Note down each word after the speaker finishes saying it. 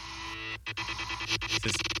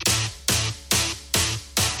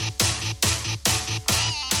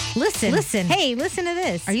Listen. Hey, listen to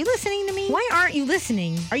this. Are you listening to me? Why aren't you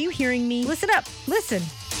listening? Are you hearing me? Listen up. Listen.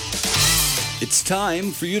 It's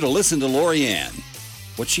time for you to listen to Lauriane.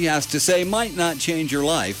 What she has to say might not change your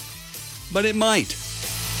life, but it might.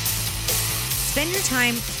 Spend your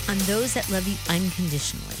time on those that love you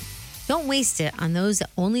unconditionally. Don't waste it on those that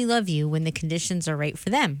only love you when the conditions are right for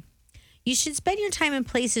them. You should spend your time in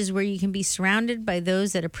places where you can be surrounded by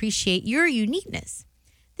those that appreciate your uniqueness.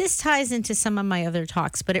 This ties into some of my other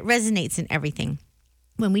talks, but it resonates in everything.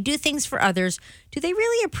 When we do things for others, do they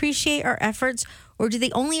really appreciate our efforts, or do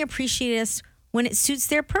they only appreciate us when it suits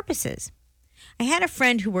their purposes? I had a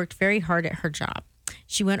friend who worked very hard at her job.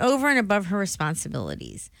 She went over and above her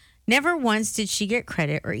responsibilities. Never once did she get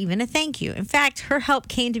credit or even a thank you. In fact, her help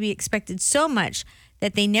came to be expected so much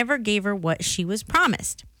that they never gave her what she was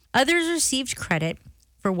promised. Others received credit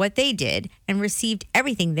for what they did and received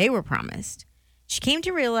everything they were promised. She came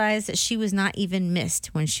to realize that she was not even missed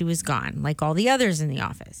when she was gone, like all the others in the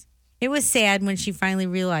office. It was sad when she finally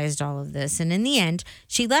realized all of this, and in the end,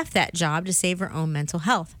 she left that job to save her own mental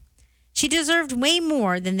health. She deserved way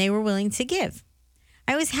more than they were willing to give.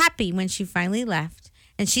 I was happy when she finally left,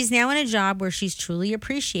 and she's now in a job where she's truly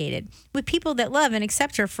appreciated, with people that love and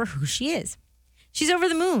accept her for who she is. She's over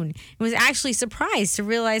the moon and was actually surprised to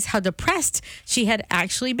realize how depressed she had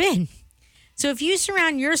actually been. So if you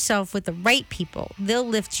surround yourself with the right people, they'll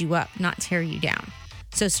lift you up, not tear you down.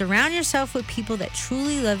 So surround yourself with people that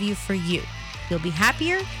truly love you for you. You'll be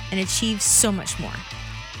happier and achieve so much more.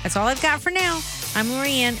 That's all I've got for now. I'm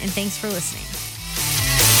Lauriane, and thanks for listening.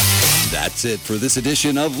 That's it for this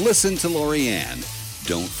edition of Listen to Lauriane.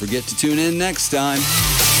 Don't forget to tune in next time.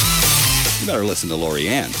 You better listen to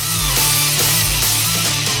Lauriane.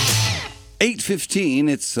 8:15,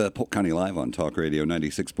 it's Polk County Live on Talk Radio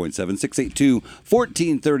 96.7,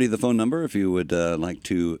 682-1430, the phone number, if you would like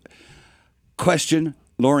to question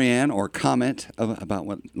Lauriane or comment about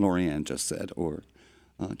what Lauriane just said, or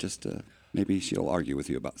just maybe she'll argue with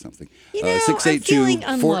you about something.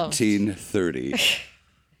 682-1430.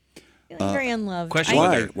 Feeling very unloved.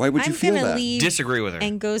 Question Why would you feel that? Leave Disagree with her.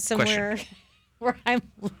 and go somewhere where I'm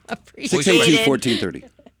appreciated. 682-1430.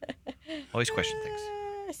 Always question things.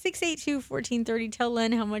 682-1430. Tell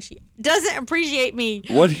Len how much he doesn't appreciate me.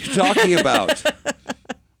 What are you talking about?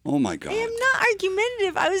 Oh, my God. I am not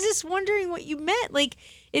argumentative. I was just wondering what you meant. Like,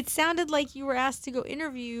 it sounded like you were asked to go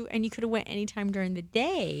interview and you could have went anytime during the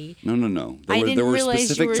day. No. There were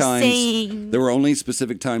specific times. There were only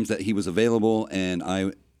specific times that he was available, and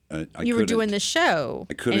I you were doing the show.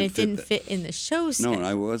 I couldn't. And it didn't fit in the show schedule. No,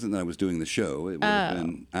 I wasn't. I was doing the show. It would have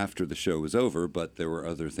been after the show was over, but there were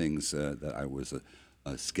other things that I was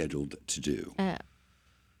scheduled to do. Okay.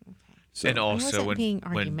 So, and also, when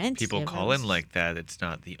argumentative. people call in like that, it's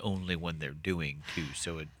not the only one they're doing, too.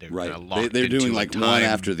 So they're kind of locked they're into doing like time. one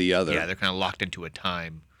after the other. Yeah, they're kind of locked into a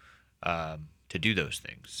time to do those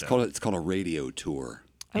things. So. It's called a radio tour.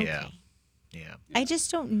 Okay. Yeah. I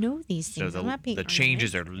just don't know these things. So I'm not being the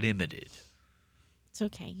changes are limited. It's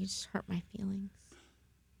okay. You just hurt my feelings.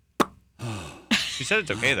 She said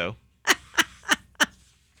it's okay, though.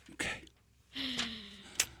 Okay.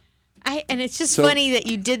 And it's just funny that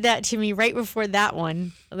you did that to me right before that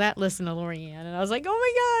one. That Listen to Lauriane. And I was like,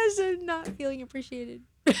 oh my gosh, I'm not feeling appreciated.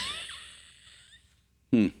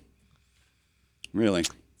 Really?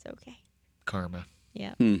 It's okay. Karma.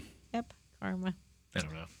 Yeah. Yep. Karma. I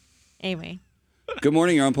don't know. Anyway. Good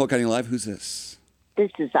morning. You're on Polk County Live. Who's this? This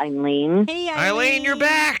is Eileen. Hey, Eileen, you're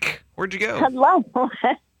back. Where'd you go? Hello.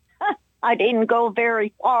 I didn't go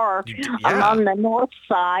very far. I'm on the north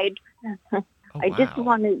side. I just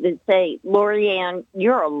wanted to say, Lauriane,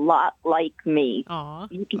 you're a lot like me. Aw.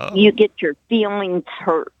 You get your feelings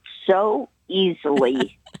hurt so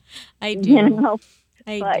easily. I do. You know?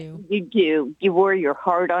 I do. You do. You wear your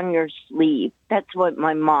heart on your sleeve. That's what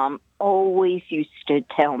my mom always used to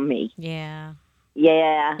tell me. Yeah.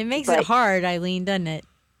 Yeah. It makes it hard, Eileen, doesn't it?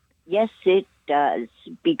 Yes, it does.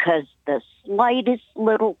 Because the slightest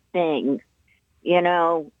little thing,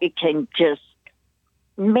 it can just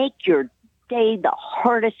make your day the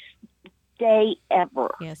hardest day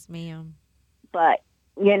ever. Yes, ma'am. But,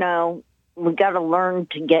 we got to learn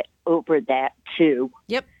to get over that, too.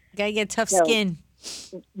 Yep. Got to get tough skin.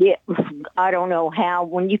 Yeah, I don't know how.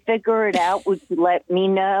 When you figure it out, would you let me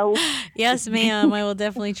know? Yes, ma'am. I will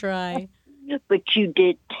definitely try. But you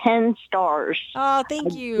did 10 stars. Oh,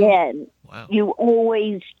 thank you. Again. Wow. You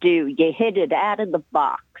always do. You hit it out of the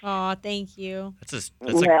box. Oh, thank you. That's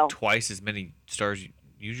like twice as many stars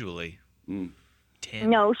usually. 10.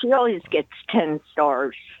 No, she always gets 10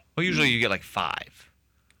 stars. Well, usually you get like 5.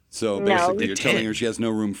 So No. basically, you're telling 10. her she has no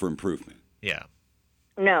room for improvement. Yeah.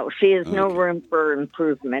 No, she has no room for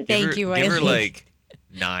improvement. Thank you, Give her Eileen. like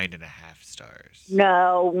 9.5 stars.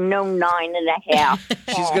 No, 9.5.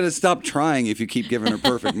 She's going to stop trying if you keep giving her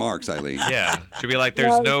perfect marks, Eileen. Yeah. She'll be like, there's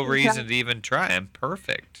No, no she's reason not. to even try. I'm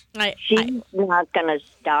perfect. She's not going to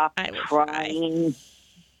stop I will trying.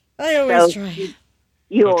 I always So, try.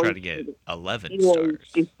 You We'll always, try to get 11 you always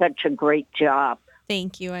stars. do such a great job.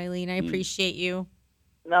 Thank you, Eileen. I appreciate you.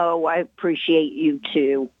 No, I appreciate you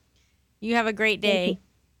too. You have a great day.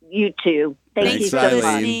 You too. Thank Thanks, you so Eileen. much.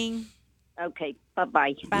 listening. Okay,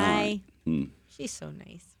 bye-bye. Bye. Hmm. She's so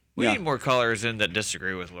nice. We Yeah. need more callers in that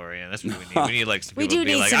disagree with Lauriane. That's what we need. We need like some We people do to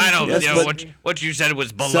be need like, some I don't, Yes, you know, but what you said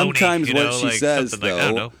was baloney. Sometimes you know, what she like, says, something like, I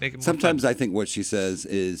don't know, though, make it more sometimes fun. I think what she says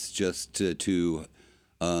is just to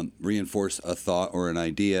reinforce a thought or an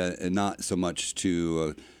idea, and not so much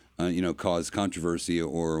to cause controversy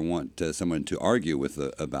or want someone to argue with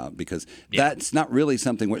about, because that's not really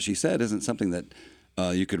something. What she said isn't something that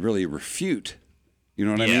you could really refute. You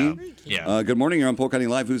know what I mean? Yeah. Good morning. You're on Polk County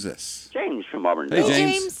Live. Who's this? James from Auburn. Hey, Hey,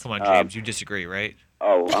 James. James. Come on, James. You disagree, right?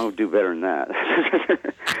 Oh, I'll do better than that.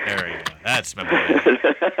 There you go. That's my boy.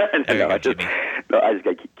 There you go, Jimmy. I just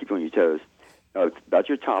got to keep you on your toes. No, it's about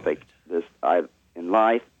your topic. In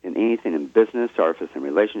life, in anything, in business, or if it's in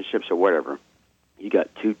relationships or whatever, you got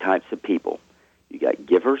two types of people. You got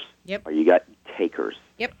givers, Yep. or you got takers.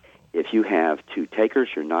 Yep. If you have two takers,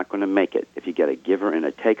 you're not going to make it. If you got a giver and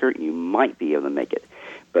a taker, you might be able to make it.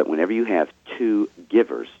 But whenever you have two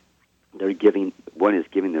givers, one is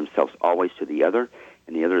giving themselves always to the other,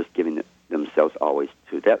 and the other is giving themselves always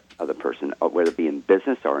to that other person, whether it be in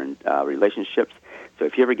business or in relationships. So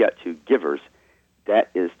if you ever got two givers, that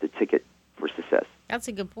is the ticket for success. That's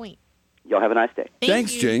a good point. Y'all have a nice day. Thank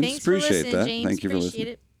Thanks, you. James. Thanks for Appreciate listening, that. James. Thank you for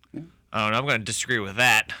Appreciate listening. it. I don't know. I'm going to disagree with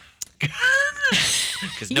that.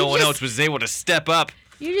 Because You no one just- else was able to step up.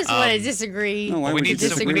 You just want to disagree. No, why We would you need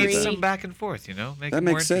some. We disagree? need some back and forth. You know, make That it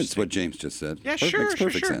more makes sense. interesting. What James just said. Yeah, Makes sure,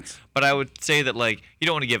 perfect sure. sense. But I would say that like you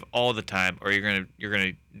don't want to give all the time, or you're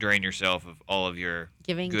gonna drain yourself of all of your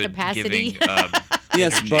Giving good capacity. Giving,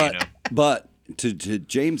 Yes, energy, but you know? but to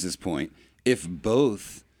James's point, if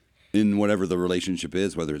both in whatever the relationship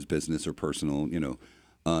is, whether it's business or personal,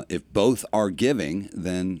 if both are giving,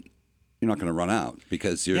 then you're not going to run out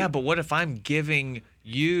because you're. Yeah, but what if I'm giving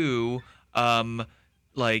you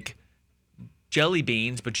like jelly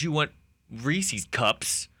beans, but you want Reese's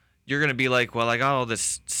cups? You're gonna be like, well, I got all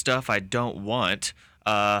this stuff I don't want.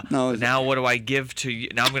 No, Now what do I give to you?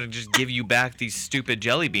 Now I'm gonna just give you back these stupid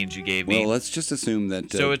jelly beans you gave me. Well, let's just assume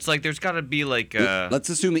that. So it's like there's got to be like. Let's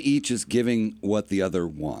assume each is giving what the other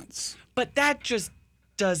wants. But that just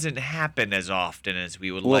doesn't happen as often as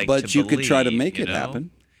we would Well, like but to you could try to believe, make you it know?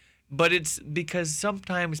 happen. But it's because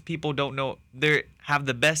sometimes people don't know they have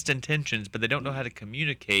the best intentions, but they don't know how to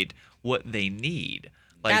communicate what they need.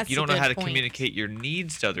 Like That's you a don't know how good to point. communicate your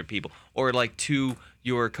needs to other people, or like to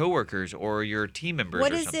your coworkers or your team members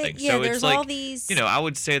What or is something. it? Yeah, so there's it's like all these. I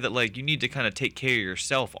would say that like you need to kind of take care of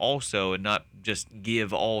yourself also, and not just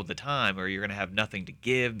give all the time, or you're gonna have nothing to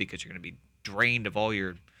give because you're gonna be drained of all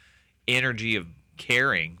your energy of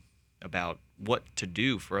caring about what to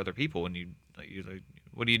do for other people. And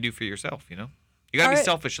what do you do for yourself? You gotta be Alright.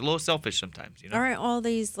 selfish, a little selfish sometimes. Aren't all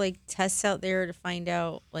these like tests out there to find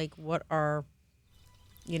out like what our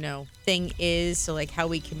thing is? So like how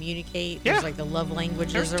we communicate. Yeah. There's like the love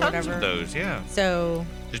languages There's or tons whatever. of those. Yeah, So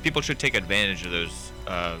just people should take advantage of those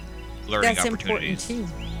learning that's important opportunities. too.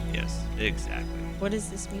 Yes, exactly. What is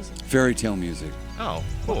this music? Fairy tale music. Oh,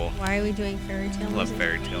 cool. Why are we doing fairy tale I love music?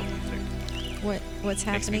 fairy tale music. What's Makes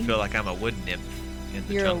me happening? feel like I'm a wood nymph in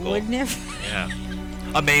the You're jungle. a wood nymph? Yeah,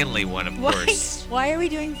 a manly one, of Why? course. Why are we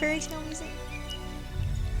doing fairy tale music?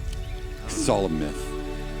 It's all a myth.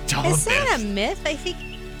 It's all It's a not a myth. myth. I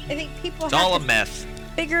think people It's have all a to myth.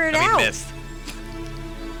 figure it I mean, out. myth.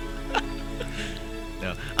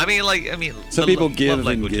 No, I mean, Some the people love give and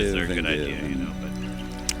languages give are a good and idea, give and-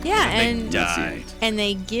 but Yeah, they and die. and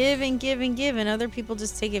they give and give and give, and other people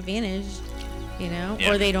just take advantage, Yeah.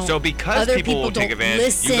 or they don't. So because other people will take don't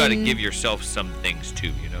advantage, you got to listen. give yourself some things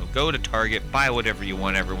too. Go to Target, buy whatever you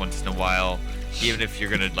want every once in a while, even if you're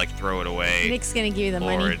gonna like throw it away, Nick's gonna give you the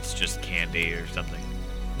or money. it's just candy or something.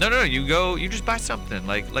 No, you just buy something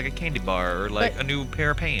like a candy bar or like But- a new pair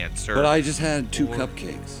of pants or. But I just had 2 Or-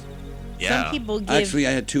 cupcakes. yeah. Some people give Actually,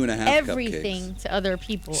 I had 2.5 everything cupcakes. to other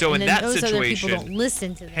people, So and in then that those other people situation, don't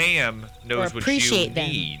listen to them. Pam knows what you appreciate them.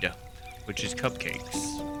 need, which is cupcakes.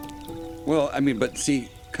 Well, I mean, but see,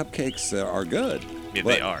 cupcakes are good. Yeah,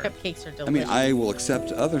 But- they are. Cupcakes are delicious. I mean, I will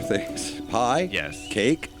accept other things. Pie. Yes.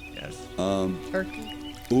 Cake. Yes.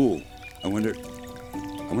 Turkey. Ooh, I wonder.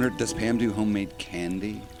 I wonder, does Pam do homemade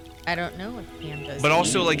candy? I don't know what Pam does. But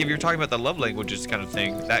also, like, if you're talking about the love languages kind of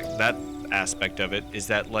thing, that aspect of it is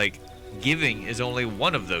that, like, giving is only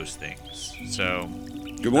one of those things. So.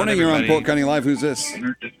 Good morning. You're on Polk County Live. Who's this?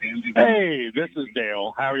 Hey, this is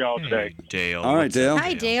Dale. How are y'all today? Dale. All right, Dale.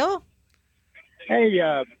 Hi, Dale. Hey,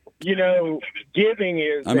 giving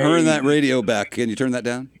is. I'm hearing that radio back. Can you turn that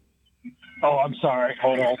down? Oh, I'm sorry.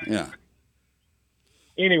 Hold on. Yeah.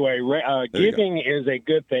 Anyway, giving is a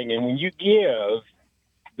good thing, and when you give,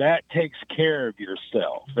 that takes care of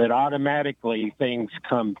yourself. It automatically things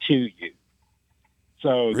come to you.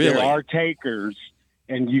 So Really? there are takers,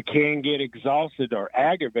 and you can get exhausted or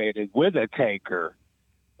aggravated with a taker,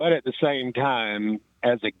 but at the same time,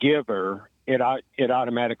 as a giver, it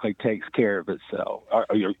automatically takes care of itself, or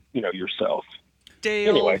yourself. Dale.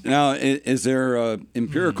 Anyway. Now, is there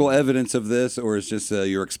empirical evidence of this, or is just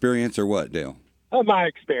your experience, or what, Dale? My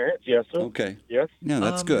experience, yes, sir. Okay. Yes. Yeah,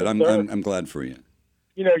 that's good. I'm glad for you.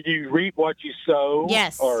 You reap what you sow.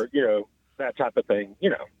 Yes. Or that type of thing.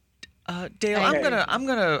 Dale, I'm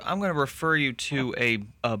gonna refer you to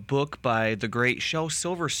a book by the great Shel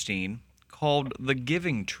Silverstein called The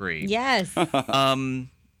Giving Tree. Yes.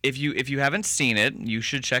 If you haven't seen it, you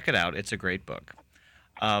should check it out. It's a great book.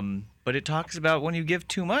 But it talks about when you give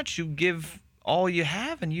too much, you give all you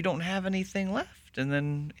have, and you don't have anything left, and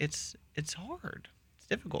then it's hard. It's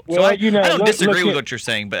difficult. Well, I don't disagree with at, what you're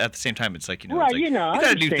saying, but at the same time, it's like Right, you got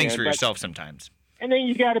to do things for yourself sometimes. And then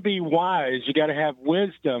you got to be wise. You got to have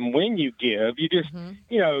wisdom when you give. You just,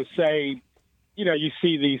 say, you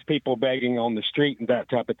see these people begging on the street and that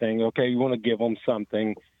type of thing. Okay, you want to give them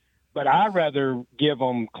something. But I'd rather give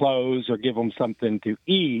them clothes or give them something to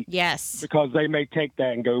eat. Yes. Because they may take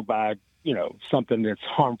that and go buy, something that's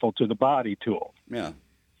harmful to the body to them. Yeah.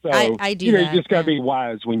 So, I do that, you just got to be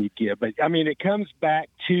wise when you give. But, it comes back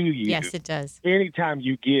to you. Yes, it does. Anytime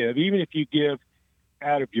you give, even if you give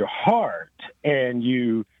out of your heart and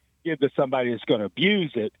you give to somebody that's going to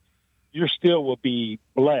abuse it, you still will be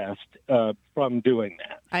blessed from doing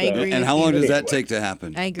that. I agree. And how long does that take to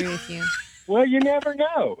happen? I agree with you. Well, you never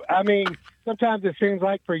know. Sometimes it seems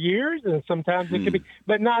like for years, and sometimes it could be.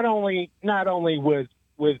 But not only with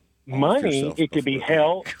money, it could be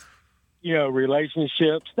health,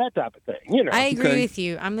 relationships, that type of thing. I agree with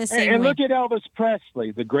you. I'm the same and way. look at Elvis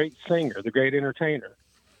Presley, the great singer, the great entertainer.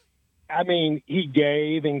 He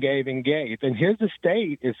gave and gave and gave, and his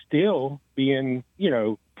estate is still being,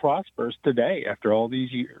 prosperous today after all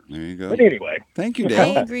these years. There you go. But anyway. Thank you, I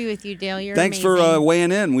Dale. agree with you, Dale. You're Thanks amazing. for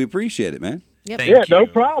weighing in. We appreciate it, man. Yep. Thank you. No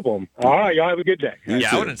problem. All right, y'all have a good day. You I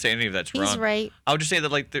too. wouldn't say any of that's wrong. He's right. I would just say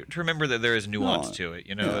that, to remember that there is nuance to it.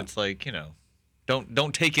 yeah. It's like,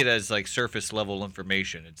 don't take it as like surface level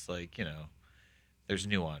information. It's like, there's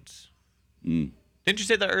nuance. Mm. Didn't you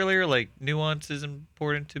say that earlier? Like, nuance is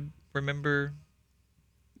important to remember.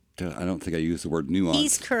 I don't think I used the word nuance.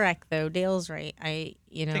 He's correct, though. Dale's right. I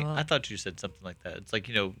thought you said something like that. It's like,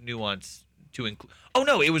 nuance to include. Oh,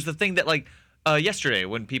 no, it was the thing that, like, yesterday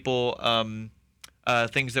when people,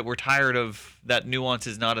 things that we're tired of, that nuance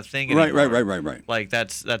is not a thing anymore. Right. Like,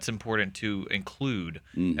 that's important to include.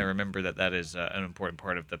 And remember that is an important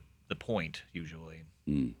part of the point, usually,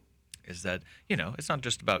 is that, it's not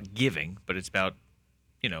just about giving, but it's about,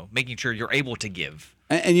 making sure you're able to give.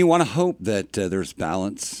 And you want to hope that there's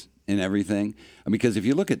balance in everything. Because if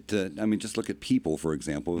you look at, just look at people, for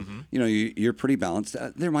example, you're pretty balanced.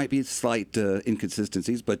 There might be slight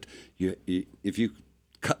inconsistencies, but if you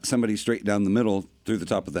cut somebody straight down the middle through the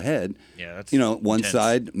top of the head, that's one intense.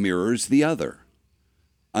 side mirrors the other.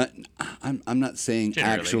 I'm not saying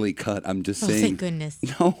Generally. actually cut. I'm just saying. Thank goodness.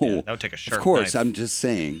 No. Yeah, that would take a sharp Of course, knife. I'm just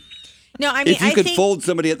saying. No, I mean, If you I could think, fold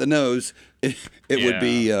somebody at the nose, it would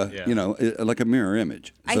be, yeah. like a mirror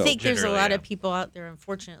image. I So- think there's a Generally, lot yeah. of people out there,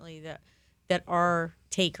 unfortunately, that are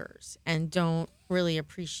takers and don't really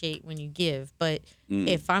appreciate when you give. But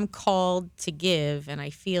if I'm called to give and I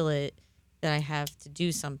feel it, that I have to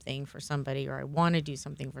do something for somebody or I want to do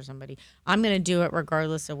something for somebody, I'm going to do it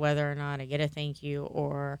regardless of whether or not I get a thank you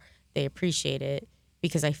or they appreciate it,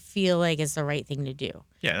 because I feel like it's the right thing to do.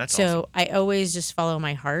 Yeah, that's so awesome. I always just follow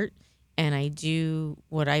my heart and I do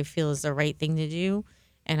what I feel is the right thing to do.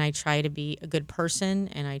 And I try to be a good person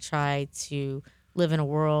and I try to live in a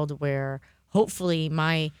world where hopefully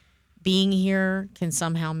my being here can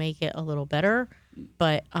somehow make it a little better.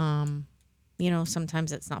 But,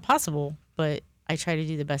 sometimes it's not possible, but I try to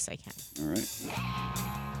do the best I can. All right.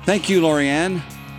 Thank you, Lauriane.